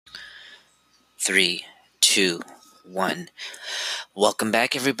3, 2, 1. Welcome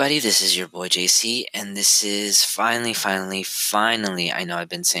back, everybody. This is your boy JC, and this is finally, I know I've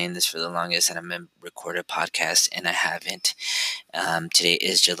been saying this for the longest, and I'm going to record a podcast, and I haven't. Today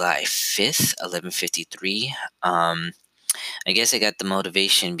is July 5th, 11:53. I guess I got the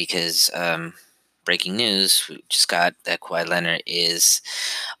motivation because breaking news, we just got that Kawhi Leonard is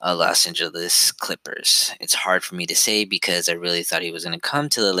Los Angeles Clippers. It's hard for me to say because I really thought he was going to come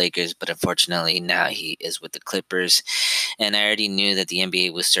to the Lakers, but unfortunately now he is with the Clippers. And I already knew that the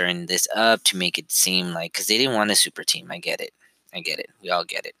NBA was stirring this up to make it seem like, because they didn't want a super team. I get it. We all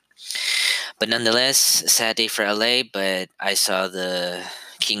get it. But nonetheless, sad day for LA, but I saw the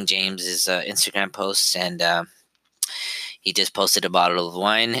King James's Instagram posts, and he just posted a bottle of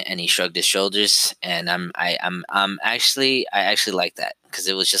wine and he shrugged his shoulders, and I actually like that because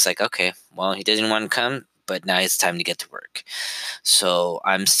it was just like, okay, well, he doesn't want to come, but now it's time to get to work. So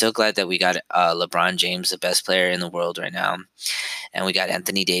I'm still glad that we got LeBron James, the best player in the world right now, and we got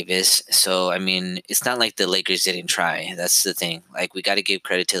Anthony Davis. So I mean, it's not like the Lakers didn't try. That's the thing. Like, we got to give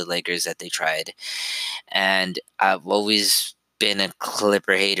credit to the Lakers that they tried, and I've always been a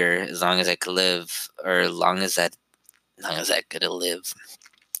Clipper hater as long as I could live, or as long as I could live.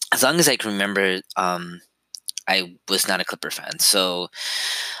 As long as I can remember, I was not a Clipper fan. So,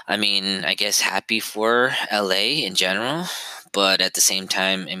 I mean, I guess happy for LA in general, but at the same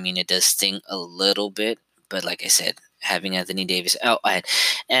time, I mean, it does sting a little bit. But like I said, having Anthony Davis out,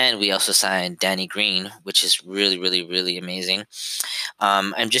 and we also signed Danny Green, which is really, really, really amazing.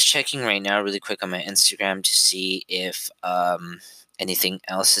 I'm just checking right now, really quick, on my Instagram to see if anything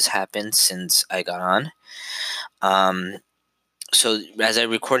else has happened since I got on. So as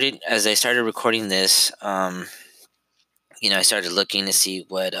I started recording this, I started looking to see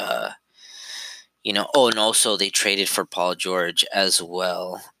what, oh, and also they traded for Paul George as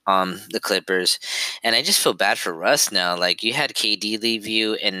well, the Clippers, and I just feel bad for Russ now. Like, you had KD leave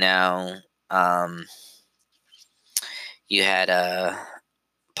you, and now, you had,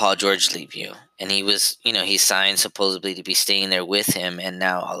 Paul George leave you, and he signed supposedly to be staying there with him, and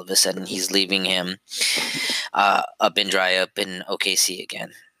now all of a sudden he's leaving him, up and dry up in OKC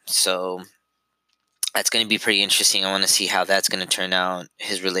again. So that's going to be pretty interesting. I want to see how that's going to turn out,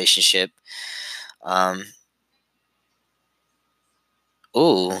 his relationship. Um,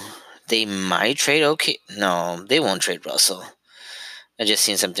 they might trade. Okay, no, they won't trade Russell. I just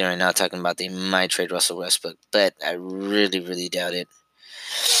seen something right now talking about they might trade Russell Westbrook, but I really, really doubt it.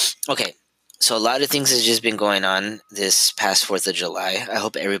 Okay, so a lot of things has just been going on this past 4th of July. I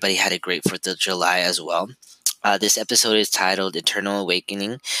hope everybody had a great 4th of July as well. This episode is titled Eternal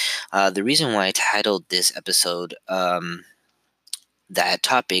Awakening. The reason why I titled this episode that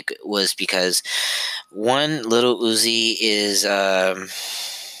topic was because, one, Little Uzi's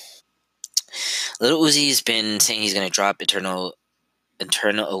been saying he's going to drop Eternal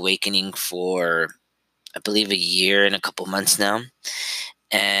Awakening for, I believe, a year and a couple months now,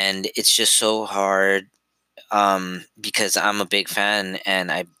 and it's just so hard, because I'm a big fan and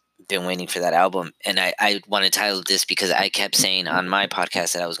I've been waiting for that album. And I want to title this because I kept saying on my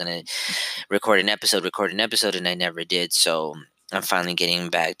podcast that I was going to record an episode, and I never did. So I'm finally getting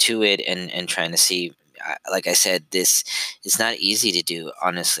back to it and trying to see. Like I said, this is not easy to do.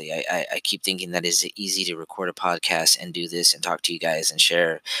 Honestly, I keep thinking that it's easy to record a podcast and do this and talk to you guys and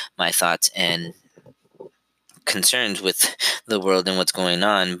share my thoughts and concerns with the world and what's going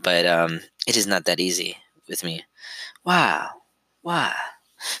on, but it is not that easy with me. Wow.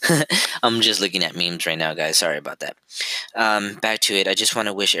 I'm just looking at memes right now, guys. Sorry about that. Back to it. I just want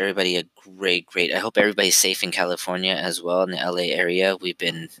to wish everybody a great. I hope everybody's safe in California as well, in the LA area. We've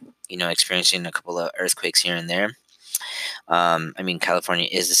been, experiencing a couple of earthquakes here and there. I mean, California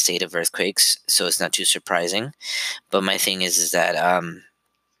is the state of earthquakes, so it's not too surprising. But my thing is that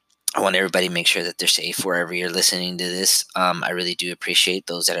I want everybody to make sure that they're safe wherever you're listening to this. I really do appreciate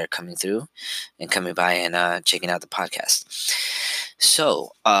those that are coming through and coming by and checking out the podcast.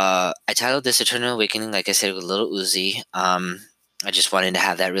 So, I titled this Eternal Awakening, like I said, with Little Uzi. I just wanted to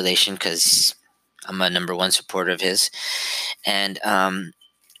have that relation because I'm a number one supporter of his. And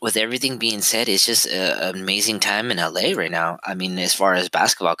with everything being said, it's just an amazing time in LA right now. I mean, as far as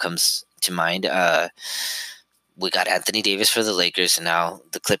basketball comes to mind, we got Anthony Davis for the Lakers, and now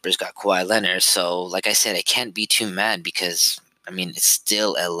the Clippers got Kawhi Leonard. So, like I said, I can't be too mad because, I mean, it's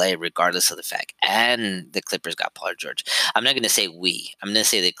still LA regardless of the fact. And the Clippers got Paul George. I'm not going to say we. I'm going to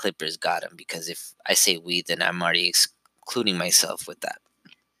say the Clippers got him, because if I say we, then I'm already excluding myself with that.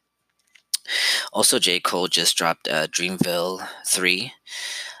 Also, J. Cole just dropped Dreamville 3,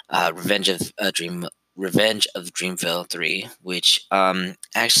 Revenge of Revenge of Dreamville 3, which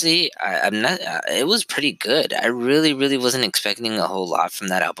actually I'm not. It was pretty good. I really, really wasn't expecting a whole lot from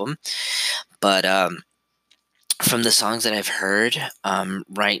that album, but from the songs that I've heard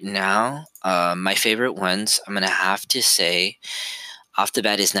right now, my favorite ones, I'm gonna have to say off the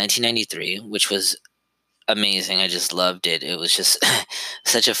bat is 1993, which was amazing. I just loved it. It was just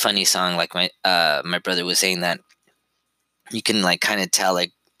such a funny song. Like my brother was saying that you can like kind of tell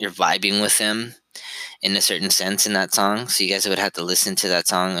like you're vibing with him in a certain sense in that song. So you guys would have to listen to that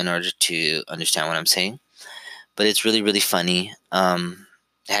song in order to understand what I'm saying. But it's really, really funny. It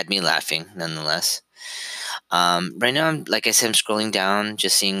had me laughing nonetheless. Right now, like I said, I'm scrolling down,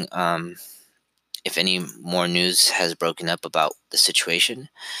 just seeing if any more news has broken up about the situation.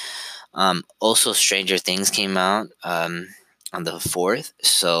 Also, Stranger Things came out on the 4th,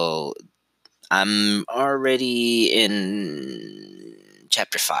 so I'm already in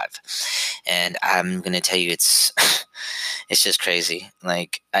chapter 5, and I'm gonna tell you it's it's just crazy.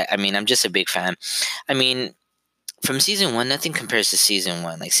 Like, I mean, I'm just a big fan. I mean, from season 1, nothing compares to season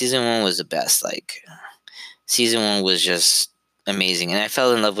 1. Like, season 1 was the best. Like, season 1 was just amazing, and I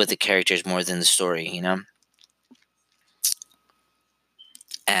fell in love with the characters more than the story, you know.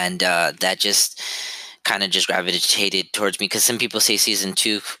 And that just kind of just gravitated towards me, because some people say season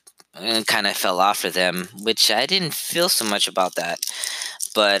 2 kind of fell off for them, which I didn't feel so much about that.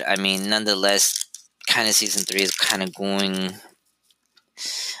 But I mean, nonetheless, kind of season 3 is kind of going.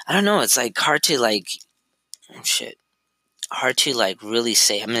 I don't know. It's like hard to like shit. Hard to like really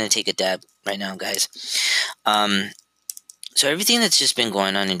say. I'm gonna take a dab right now, guys. Um, so everything that's just been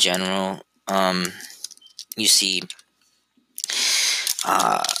going on in general, you see,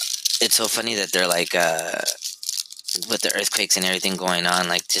 uh, it's so funny that they're like, with the earthquakes and everything going on,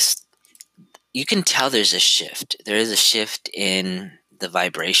 like just you can tell there's a shift. There is a shift in the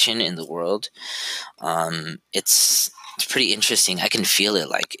vibration in the world. It's pretty interesting. I can feel it,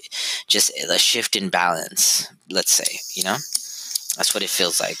 like just a shift in balance. Let's say, you know, that's what it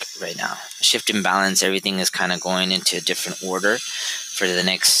feels like right now. A shift in balance. Everything is kind of going into a different order for the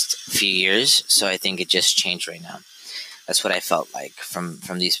next few years. So I think it just changed right now. That's what I felt like from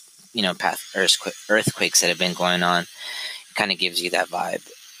these, you know, earthquakes that have been going on. It kind of gives you that vibe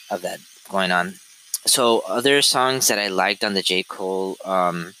of that going on. So other songs that I liked on the J. Cole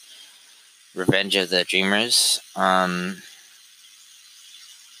Revenge of the Dreamers.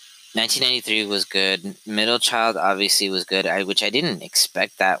 1993 was good. Middle Child obviously was good. Which I didn't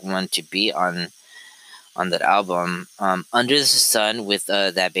expect that one to be on that album. Under the Sun with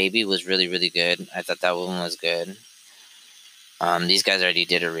that baby was really, really good. I thought that one was good. These guys already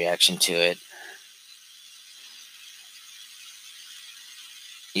did a reaction to it.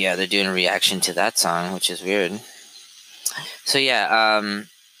 Yeah, they're doing a reaction to that song, which is weird. So yeah,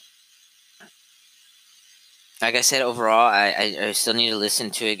 like I said, overall, I still need to listen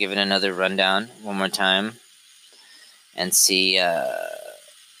to it, give it another rundown one more time, and see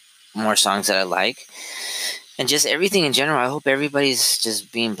more songs that I like, and just everything in general. I hope everybody's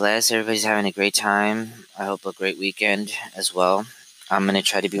just being blessed. Everybody's having a great time. I hope a great weekend as well. I'm gonna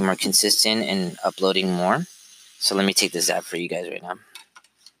try to be more consistent and uploading more. So let me take this dab for you guys right now.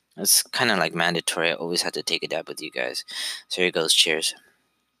 It's kind of like mandatory. I always have to take a dab with you guys. So here goes. Cheers.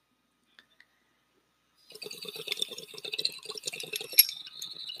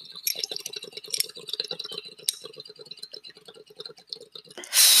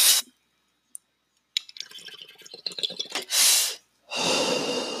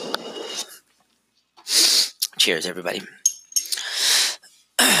 Cheers, everybody.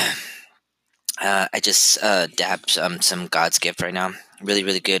 I just dabbed some God's Gift right now. Really,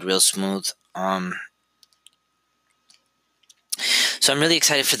 really good, real smooth. So I'm really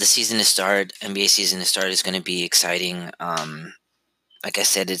excited for the season to start. NBA season to start is going to be exciting. Like I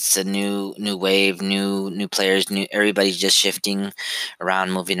said, it's a new wave, new players, new everybody's just shifting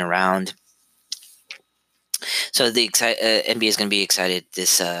around, moving around. So the NBA is going to be excited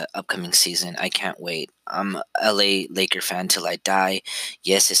this upcoming season. I can't wait. I'm a LA Laker fan till I die.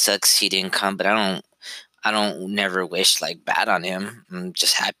 Yes, it sucks he didn't come, but I don't never wish like bad on him. I'm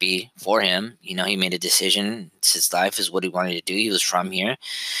just happy for him. You know, he made a decision. It's his life, is what he wanted to do. He was from here,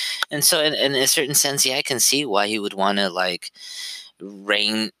 and so in a certain sense, yeah, I can see why he would want to like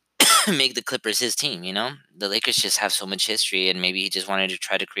reign. Make the Clippers his team. You know, the Lakers just have so much history, and maybe he just wanted to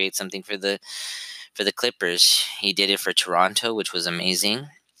try to create something for the Clippers. He did it for Toronto, which was amazing.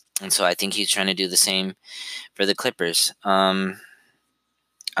 And so I think he's trying to do the same for the Clippers.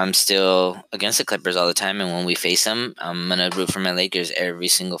 I'm still against the Clippers all the time, and when we face them, I'm gonna root for my Lakers every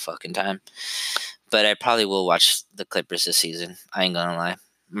single fucking time. But I probably will watch the Clippers this season. I ain't gonna lie.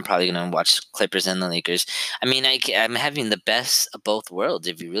 I'm probably gonna watch Clippers and the Lakers. I mean, I'm having the best of both worlds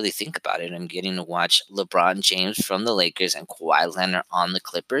if you really think about it. I'm getting to watch LeBron James from the Lakers and Kawhi Leonard on the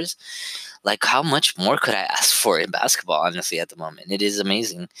Clippers. Like, how much more could I ask for in basketball? Honestly, at the moment, it is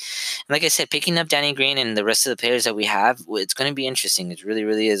amazing. And like I said, picking up Danny Green and the rest of the players that we have, it's going to be interesting. It really,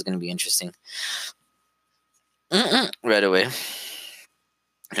 really is going to be interesting. Right away,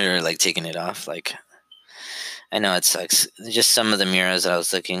 or like taking it off, like. I know it sucks. Just some of the mirrors I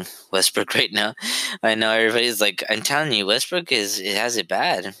was looking. Westbrook right now. I know everybody's like, I'm telling you, Westbrook it has it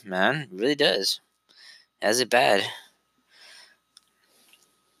bad, man. It really does. It has it bad.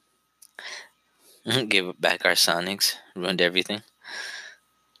 Gave back our Sonics. Ruined everything.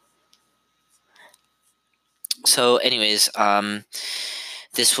 So, anyways,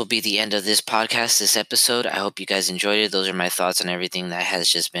 this will be the end of this podcast, this episode. I hope you guys enjoyed it. Those are my thoughts on everything that has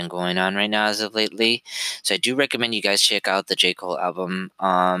just been going on right now as of lately. So I do recommend you guys check out the J. Cole album.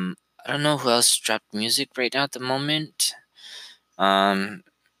 I don't know who else dropped music right now at the moment. In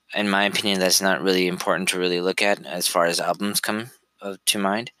my opinion, that's not really important to really look at as far as albums come to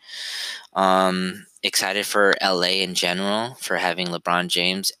mind. Excited for LA in general for having LeBron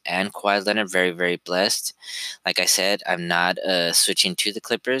James and Kawhi Leonard. Very, very blessed. Like I said, I'm not switching to the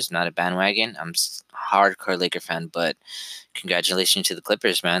Clippers, not a bandwagon. I'm a hardcore Laker fan, but congratulations to the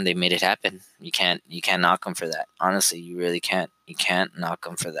Clippers, man. They made it happen. You can't knock them for that. Honestly, you really can't. You can't knock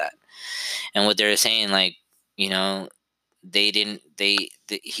them for that. And what they're saying, like, you know, they didn't.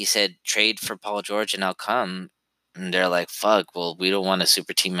 He said trade for Paul George and I'll come. And they're like, fuck, well, we don't want a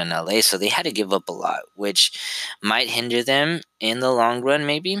super team in LA. So they had to give up a lot, which might hinder them in the long run,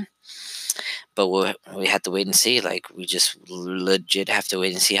 maybe. But we have to wait and see. Like, we just legit have to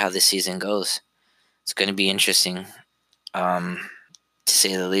wait and see how this season goes. It's going to be interesting, to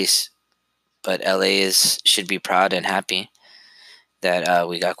say the least. But LA should be proud and happy that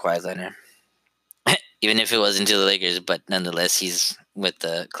we got Kawhi Leonard. Even if it wasn't to the Lakers, but nonetheless, he's with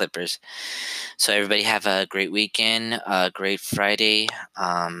the Clippers. So everybody have a great weekend, a great Friday.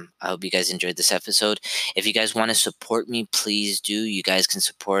 I hope you guys enjoyed this episode. If you guys want to support me, please do. You guys can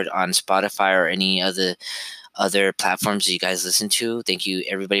support on Spotify or any other platforms that you guys listen to. Thank you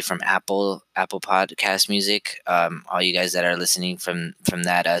everybody from Apple Podcast Music, all you guys that are listening from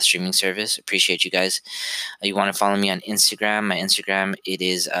that streaming service. Appreciate you guys. You want to follow me on Instagram? My Instagram, it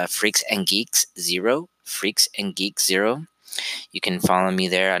is Freaks and Geeks 0. Freaks and Geeks 0. You can follow me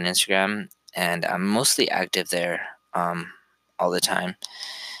there on Instagram, and I'm mostly active there all the time.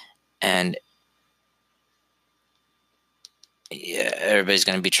 And yeah, everybody's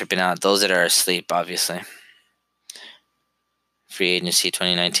gonna be tripping out. Those that are asleep, obviously. Free agency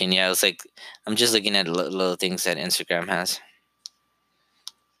 2019. Yeah, I was like, I'm just looking at little things that Instagram has,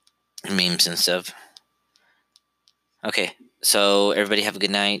 memes and stuff. Okay, so everybody have a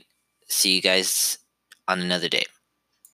good night. See you guys on another day.